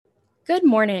Good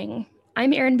morning.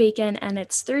 I'm Erin Bacon, and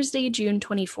it's Thursday, June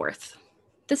 24th.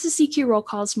 This is CQ Roll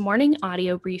Call's morning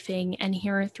audio briefing, and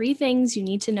here are 3 things you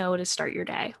need to know to start your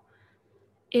day.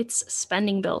 It's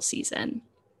spending bill season.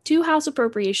 2 House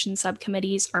Appropriations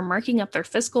subcommittees are marking up their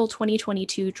fiscal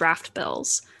 2022 draft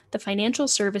bills, the Financial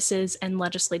Services and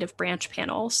Legislative Branch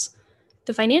panels.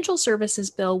 The Financial Services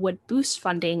bill would boost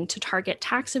funding to target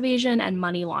tax evasion and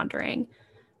money laundering.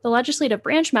 The legislative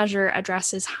branch measure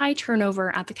addresses high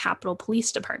turnover at the Capitol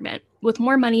Police Department, with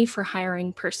more money for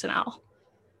hiring personnel.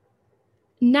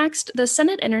 Next, the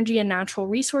Senate Energy and Natural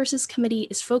Resources Committee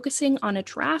is focusing on a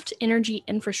draft energy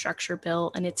infrastructure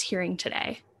bill in its hearing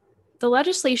today. The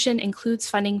legislation includes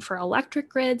funding for electric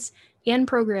grids and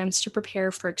programs to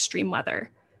prepare for extreme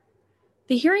weather.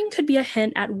 The hearing could be a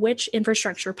hint at which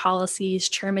infrastructure policies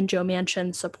Chairman Joe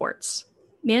Manchin supports.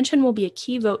 Manchin will be a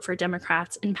key vote for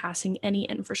Democrats in passing any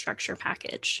infrastructure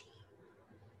package.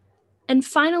 And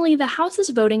finally, the House is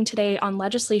voting today on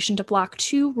legislation to block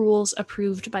 2 rules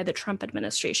approved by the Trump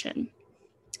administration.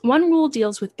 One rule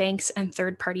deals with banks and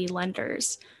third-party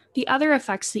lenders. The other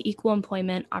affects the Equal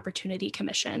Employment Opportunity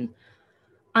Commission.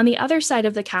 On the other side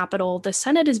of the Capitol, the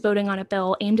Senate is voting on a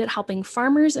bill aimed at helping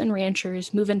farmers and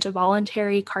ranchers move into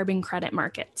voluntary carbon credit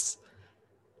markets.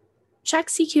 Check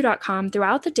CQ.com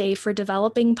throughout the day for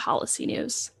developing policy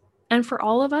news. And for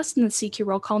all of us in the CQ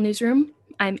Roll Call newsroom,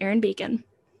 I'm Erin Bacon.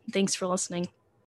 Thanks for listening.